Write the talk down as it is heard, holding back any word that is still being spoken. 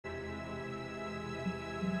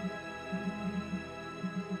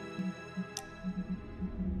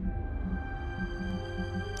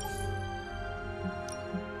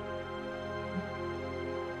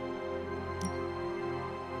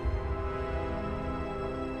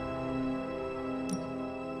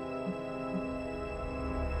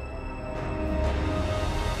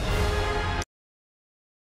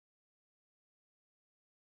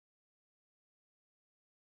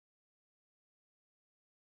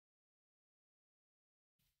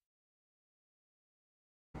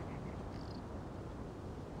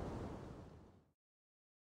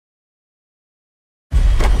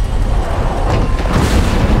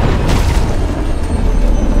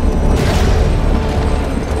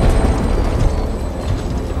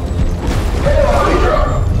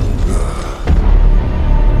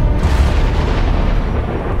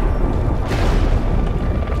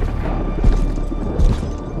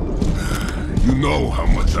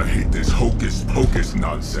I hate this hocus-pocus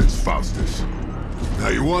nonsense, Faustus. Now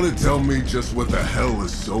you want to tell me just what the hell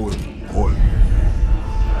is so important?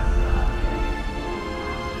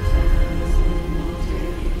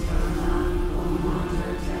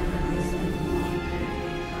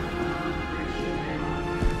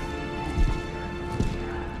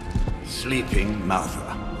 Sleeping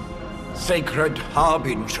Mother, sacred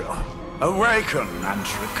harbinger, awaken and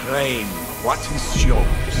reclaim what is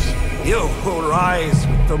yours. You who rise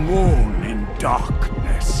with the moon in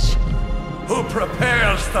darkness, who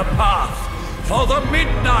prepares the path for the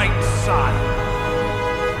midnight sun.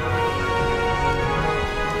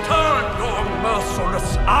 Turn your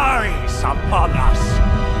merciless eyes upon us,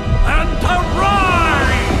 and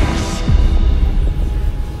arise!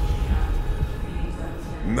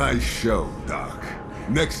 Nice show, Doc.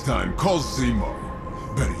 Next time, call Seymour.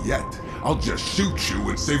 Better yet, I'll just shoot you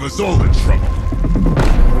and save us all the trouble.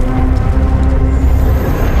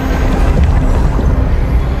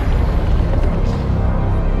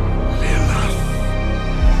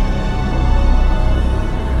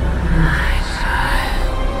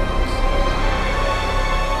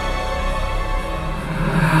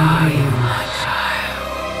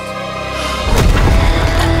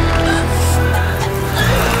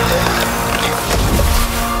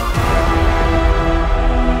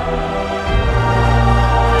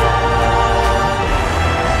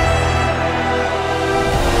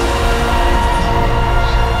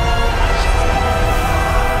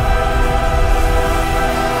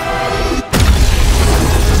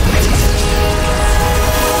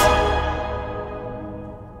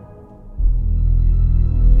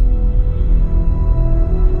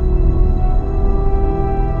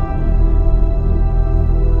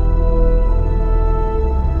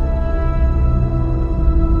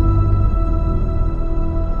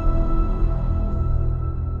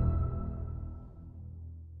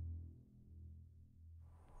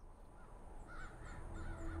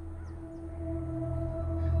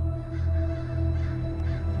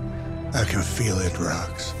 I can feel it,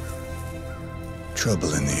 Rox.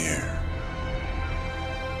 Trouble in the air.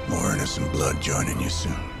 More innocent blood joining you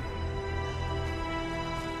soon.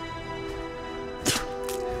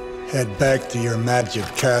 Head back to your magic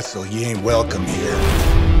castle. You ain't welcome here.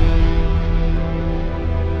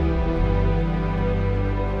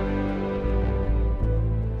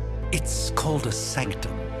 It's called a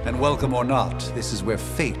sanctum. And welcome or not, this is where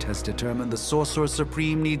fate has determined the Sorcerer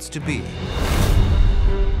Supreme needs to be.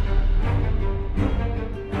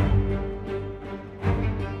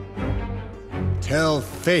 Tell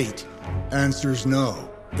fate answers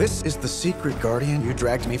no. This is the secret guardian you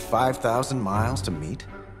dragged me 5,000 miles to meet?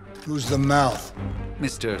 Who's the mouth?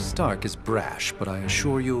 Mr. Stark is brash, but I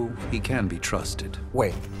assure you, he can be trusted.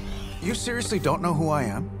 Wait, you seriously don't know who I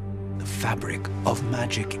am? The fabric of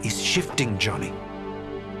magic is shifting, Johnny.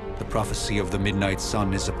 The prophecy of the Midnight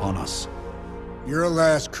Sun is upon us. Your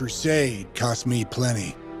last crusade cost me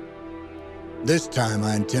plenty. This time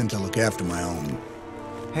I intend to look after my own.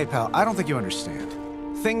 Hey pal, I don't think you understand.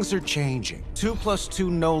 Things are changing. 2 + 2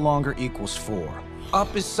 no longer equals 4.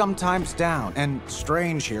 Up is sometimes down, and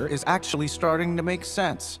strange here is actually starting to make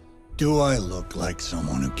sense. Do I look like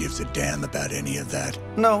someone who gives a damn about any of that?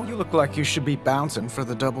 No, you look like you should be bouncing for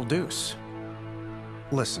the double deuce.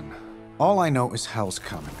 Listen, all I know is hell's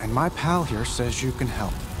coming, and my pal here says you can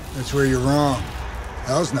help. That's where you're wrong.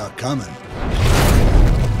 Hell's not coming.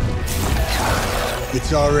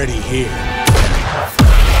 It's already here.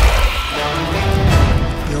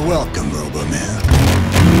 You're welcome, Robo-Man.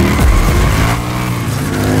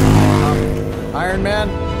 Iron Man?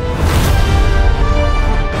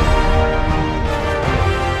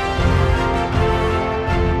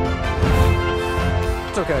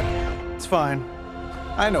 It's okay. It's fine.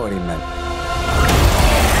 I know what he meant.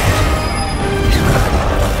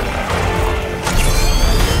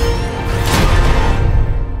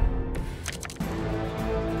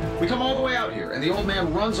 We come all the way out here, and the old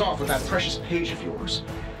man runs off with that precious page of yours.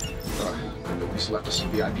 Could at least left us some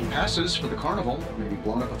VIP passes for the carnival. Maybe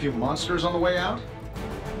blown up a few monsters on the way out.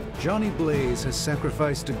 Johnny Blaze has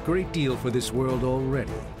sacrificed a great deal for this world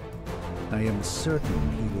already. I am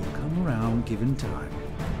certain he will come around given time.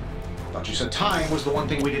 Thought you said time was the one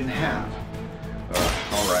thing we didn't have.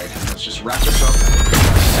 All right, let's just wrap this up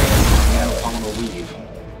and on the leave.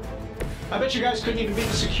 I bet you guys couldn't even beat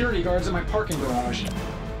the security guards in my parking garage.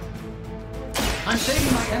 I'm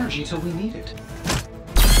saving my energy till we need it.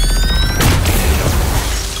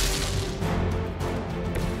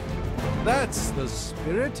 That's the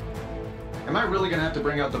spirit. Am I really gonna have to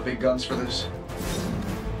bring out the big guns for this?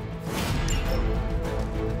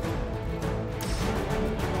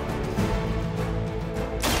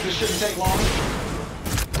 This shouldn't take long.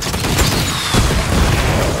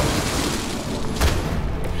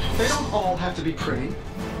 They don't all have to be pretty.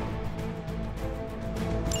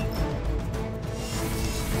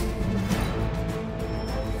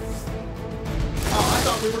 Oh, I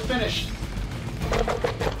thought we were finished.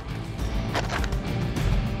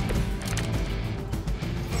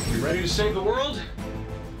 You ready to save the world?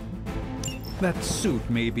 That suit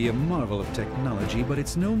may be a marvel of technology, but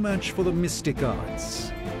it's no match for the mystic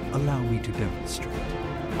arts. Allow me to demonstrate.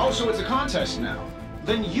 Oh, so it's a contest now.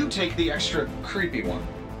 Then you take the extra creepy one.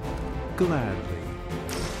 Gladly.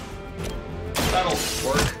 That'll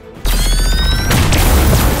work.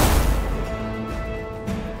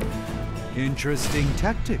 Interesting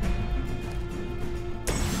tactic.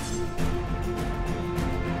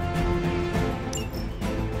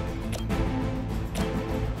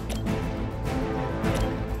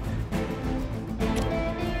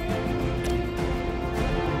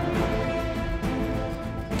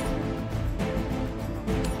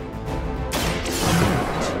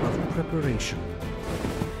 Preparation.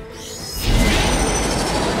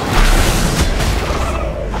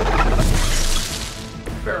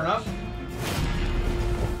 Fair enough.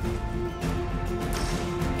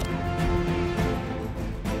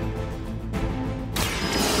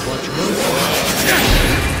 Watch closely.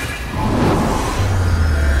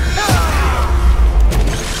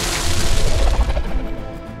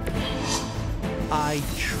 I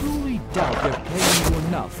truly doubt they're paying you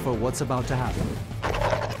enough for what's about to happen.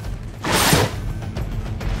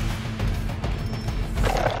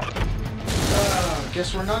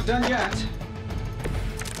 Guess we're not done yet.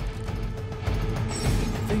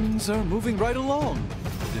 Things are moving right along.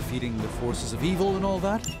 Defeating the forces of evil and all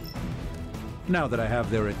that. Now that I have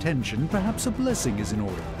their attention, perhaps a blessing is in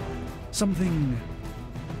order. Something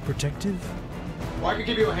protective? Well, I could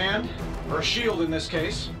give you a hand, or a shield in this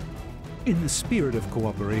case. In the spirit of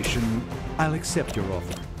cooperation, I'll accept your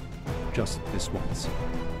offer. Just this once.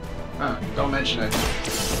 Don't mention it.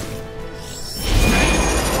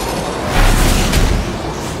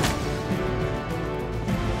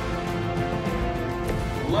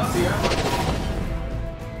 Love you.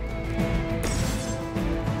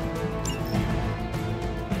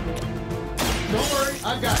 Don't worry,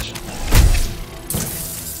 I've got you.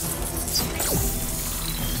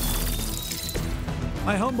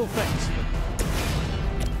 My humble thanks.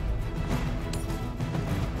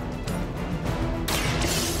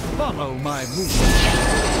 Follow my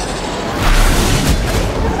movement.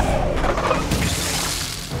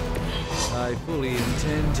 I fully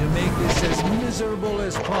intend to make this as miserable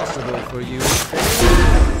as possible for you.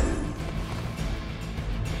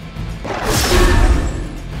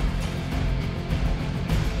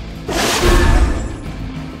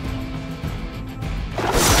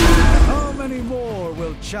 How many more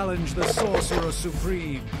will challenge the Sorcerer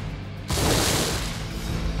Supreme?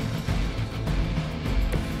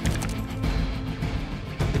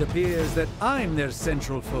 It appears that I'm their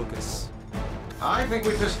central focus. I think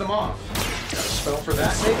we pissed them off. Got a spell for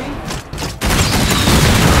that, maybe?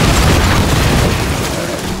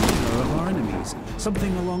 Of our enemies.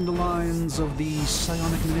 Something along the lines of the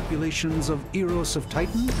psionic manipulations of Eros of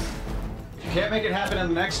Titan? If you can't make it happen in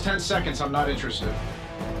the next 10 seconds, I'm not interested.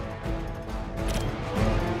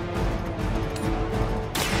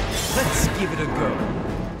 Let's give it a go.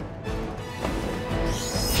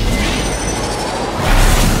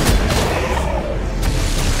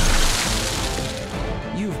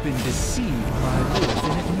 You've been deceived by Lilith,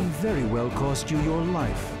 and it may very well cost you your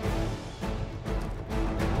life.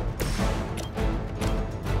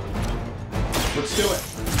 Let's do it.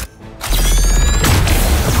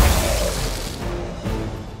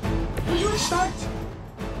 What do you expect?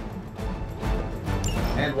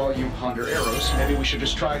 And while you ponder arrows, maybe we should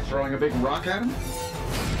just try throwing a big rock at him?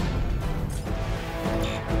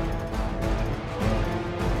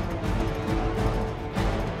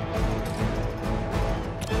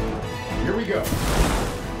 Here we go.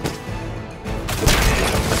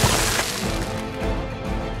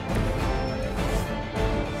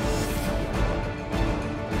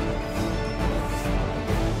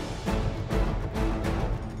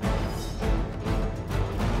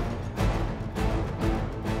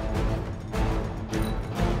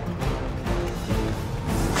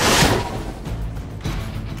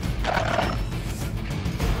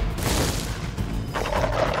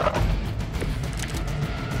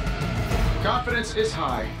 Confidence is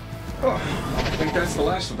high. Oh, I think that's the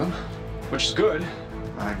last of them, which is good.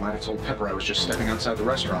 I might have told Pepper I was just stepping outside the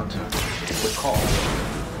restaurant to get a quick call.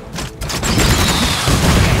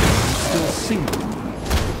 Still single.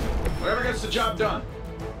 Whatever gets the job done.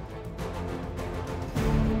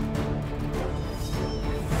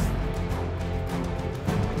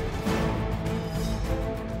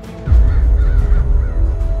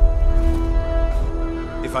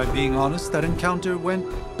 I'm being honest, that encounter went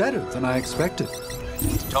better than I expected.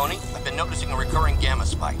 Tony, I've been noticing a recurring gamma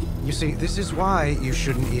spike. You see, this is why you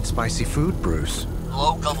shouldn't eat spicy food, Bruce.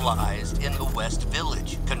 Localized in the West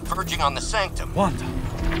Village, converging on the Sanctum. Wanda.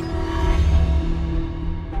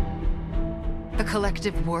 The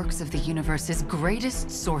collective works of the universe's greatest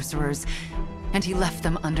sorcerers, and he left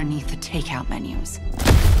them underneath the takeout menus.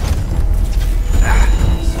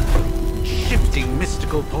 Shifting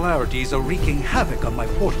mystical polarities are wreaking havoc on my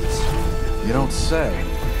portals. You don't say.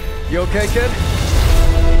 You okay, kid?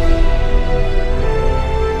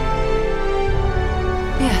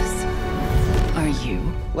 Yes. Are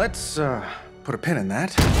you? Let's, put a pin in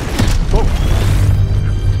that.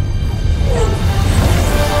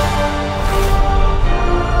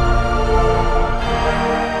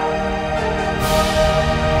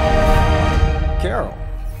 Carol.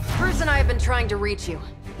 Bruce and I have been trying to reach you.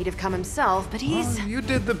 He'd have come himself, but he's... Oh, you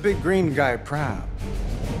did the big green guy proud.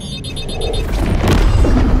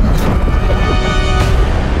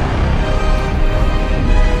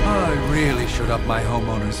 I really should up my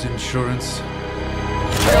homeowner's insurance.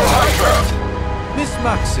 Miss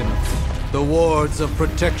Maximoff, the wards of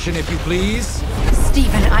protection, if you please.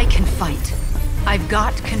 Stephen, I can fight. I've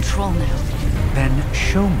got control now. Then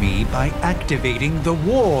show me by activating the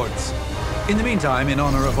wards. In the meantime, in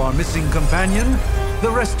honor of our missing companion, the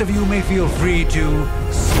rest of you may feel free to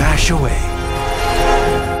smash away.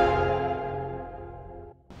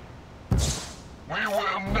 We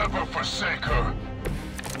will never forsake her.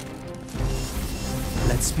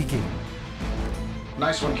 Let's begin.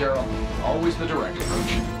 Nice one, Carol. Always the direct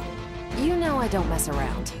approach. You know I don't mess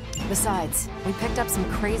around. Besides, we picked up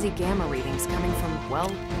some crazy gamma readings coming from,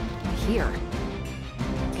 well, here.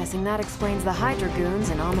 Guessing that explains the Hydra goons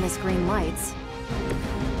and ominous green lights.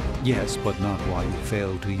 Yes, but not why you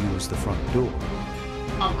failed to use the front door.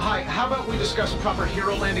 Hi, how about we discuss proper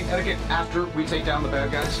hero landing etiquette after we take down the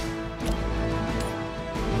bad guys?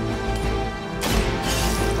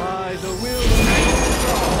 By the will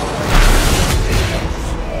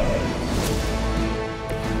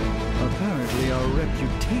of apparently our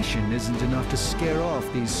reputation isn't enough to scare off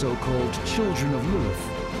these so-called children of Lilith.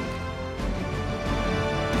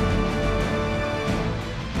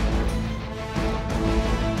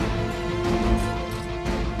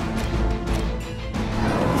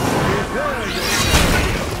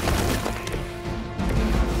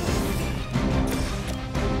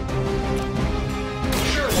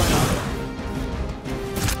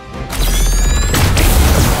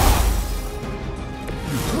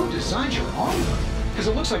 Because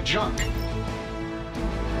it looks like junk.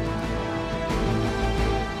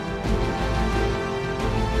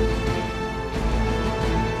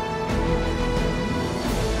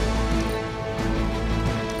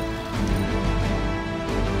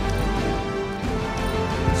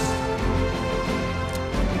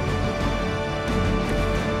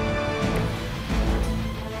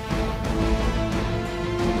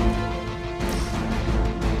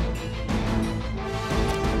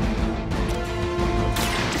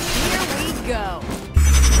 Go.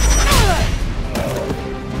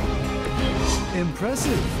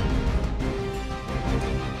 Impressive.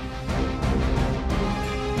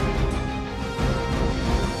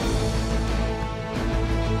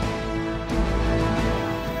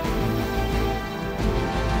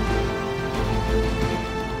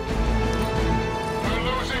 We're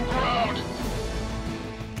losing ground.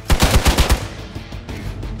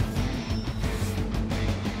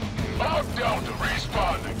 I'm down to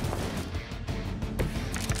respawning.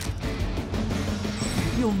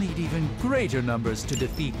 You'll need even greater numbers to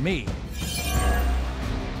defeat me.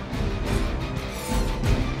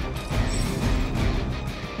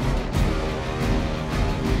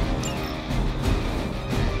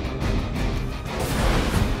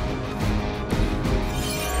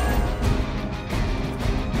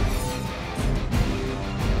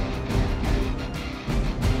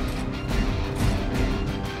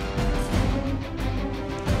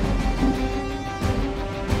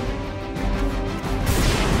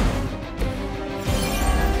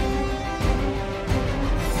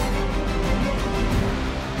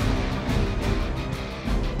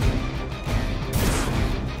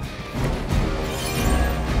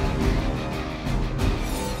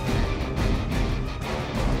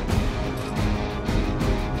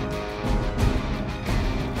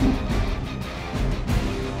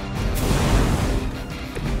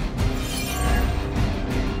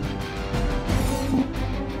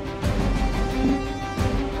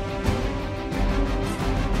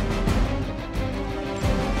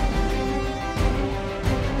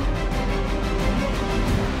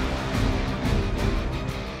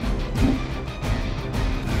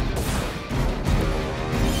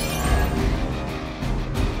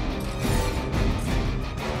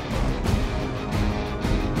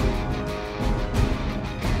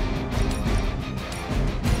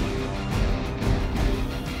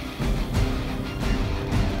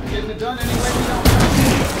 done any way we know how.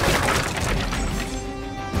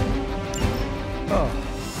 Oh,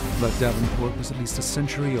 but Davenport was at least a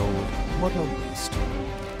century old. What a waste.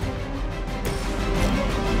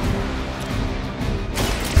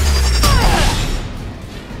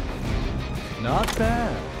 Not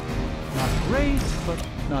bad. Not great, but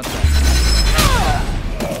not bad.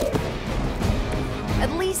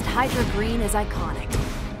 At least Hydra Green is iconic.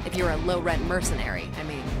 If you're a low-rent mercenary, I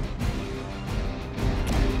mean.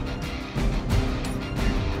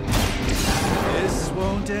 This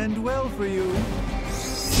won't end well for you.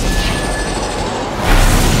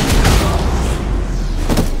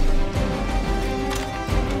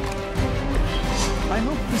 I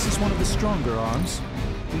hope this is one of the stronger arms.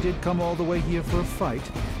 We did come all the way here for a fight.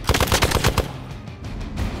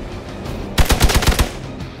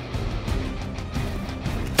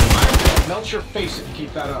 Melt your face if you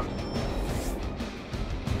keep that up.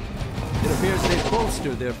 It appears they've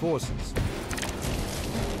bolstered their forces.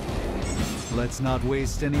 Let's not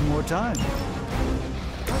waste any more time.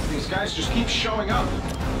 These guys just keep showing up.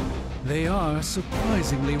 They are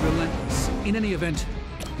surprisingly relentless. In any event,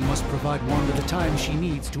 we must provide Wanda the time she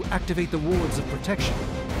needs to activate the wards of protection.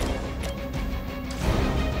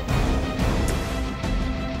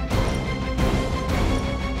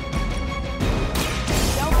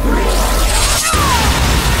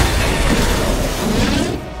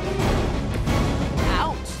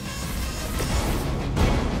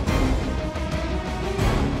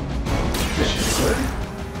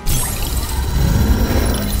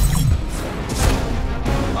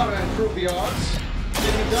 The odds.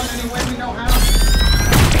 Get it done any way we know how.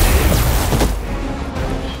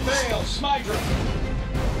 Fail, Smydra.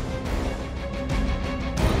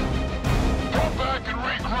 Go back and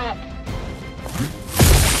regroup.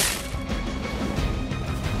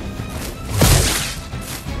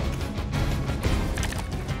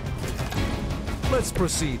 Let's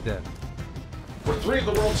proceed then. We're three of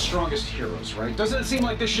the world's strongest heroes, right? Doesn't it seem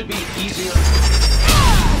like this should be easier?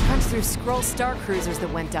 Punch through Skrull Star Cruisers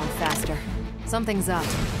that went down faster. Something's up.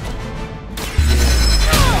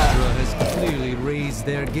 Hydra has clearly raised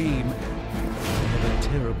their game. I have a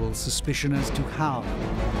terrible suspicion as to how.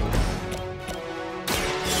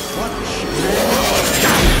 What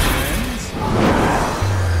friends?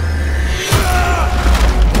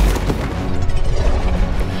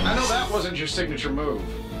 I know that wasn't your signature move.